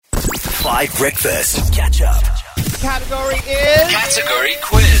5 Breakfast. Catch up. Category is... Category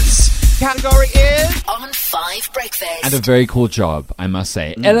Quiz. Category is... On 5 Breakfast. And a very cool job, I must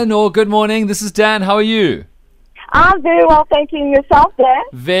say. Eleanor, good morning. This is Dan. How are you? I'm very well, thank you. Yourself there?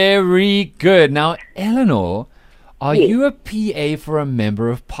 Very good. Now, Eleanor, are you a PA for a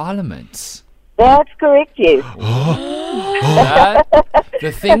member of parliament? That's correct, yes.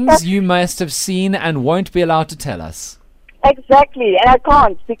 The things you must have seen and won't be allowed to tell us. Exactly, and I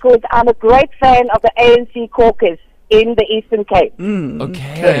can't because I'm a great fan of the ANC caucus in the Eastern Cape.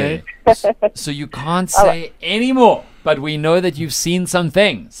 Okay. So you can't say any more, but we know that you've seen some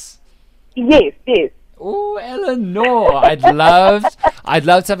things. Yes. Oh, Eleanor, I'd love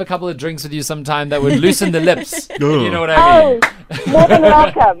to have a couple of drinks with you sometime that would loosen the lips. You know what I mean? More than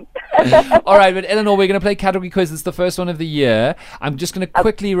welcome. All right, but Eleanor, we're going to play category quiz. It's the first one of the year. I'm just going to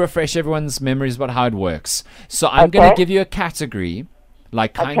quickly refresh everyone's memories about how it works. So I'm going to give you a category,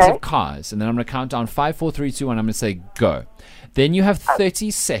 like kinds of cars, and then I'm going to count down 5, 4, 3, 2, 1. I'm going to say go. Then you have 30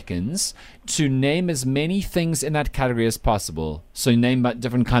 seconds to name as many things in that category as possible. So name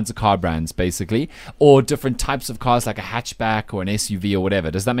different kinds of car brands, basically, or different types of cars like a hatchback or an SUV or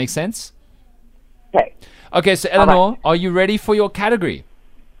whatever. Does that make sense? Okay, so Eleanor, are you ready for your category?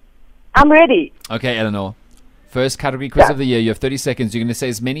 I'm ready. Okay, Eleanor. First category quiz of the year. You have 30 seconds. You're going to say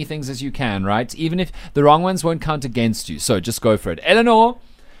as many things as you can, right? Even if the wrong ones won't count against you. So just go for it. Eleanor,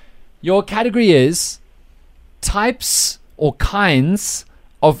 your category is types or kinds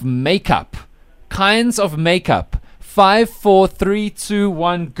of makeup. Kinds of makeup. 5, 4, 3, 2,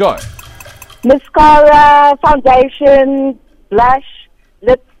 1, go. Mascara, foundation, blush,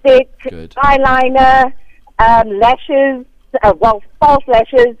 lipstick, eyeliner, lashes, false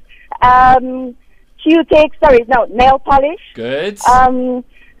lashes, Q-Tex, nail polish. Good.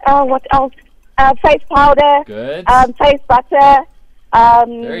 What else? Face powder. Good. Face butter.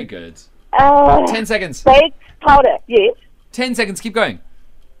 Very good. 10 seconds. Baked powder, yes. 10 seconds, keep going.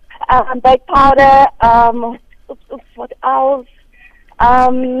 Baked powder, what else?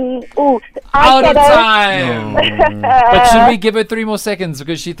 Out of time! But should we give her 3 more seconds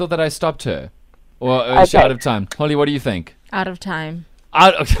because she thought that I stopped her? Or is she out of time? Holly, what do you think? Out of time.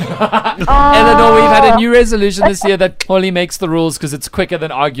 Eleanor, we've had a new resolution this year that Holly makes the rules because it's quicker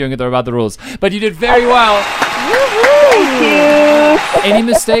than arguing about the rules. But you did very well. Thank you. Any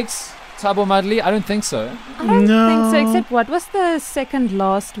mistakes, Thabo Madli? I don't think so. I don't think so, except what was the second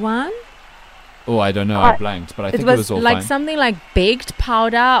last one? Oh, I don't know. I blanked, but I think it was all like fine. something like baked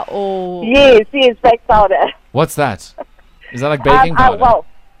powder or... Yes, baked powder. What's that? Is that like baking powder?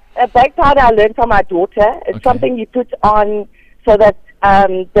 Baked powder I learned from my daughter. It's something you put on so that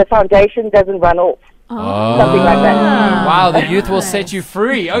the foundation doesn't run off. Something like that. Wow, the youth will set you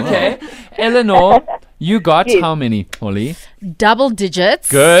free. Okay. Eleanor, you got how many, Holly? Double digits.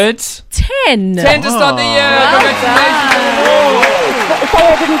 Good. 10. 10 to start the year. Congratulations. Sorry,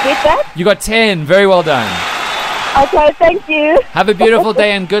 I didn't get that. You got 10. Very well done. Okay, thank you. Have a beautiful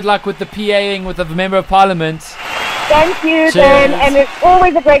day and good luck with the PAing with the Member of Parliament. Thank you, Cheers. Dan. And it's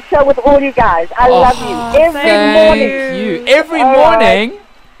always a great show with all you guys. I love you. Every morning. Thank you. Every morning?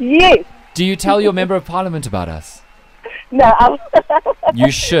 Yes. Do you tell your Member of Parliament about us? No.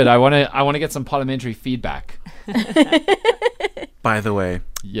 You should. I want to get some parliamentary feedback. By the way,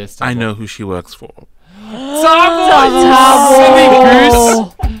 yes, I know who she works for. Thabo! Silly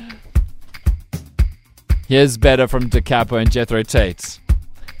goose! Here's Better from Da Capo and Jethro Tate.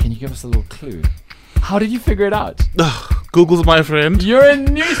 Can you give us a little clue? How did you figure it out? Google's my friend. You're a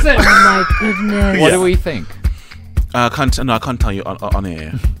nuisance! Oh my goodness. What do we think? I can't tell you on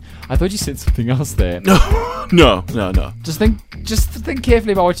air. I thought you said something else there. No. Just think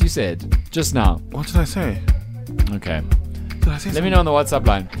carefully about what you said just now. What did I say? Okay. Did I say Let me know on the WhatsApp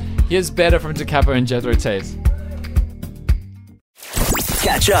line. Here's Better from Da Capo and Jethro Tate.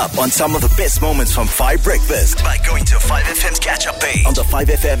 Catch up on some of the best moments from 5 Breakfast by going to 5FM's catch-up page on the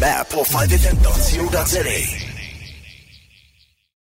 5FM app or 5FM.co.za.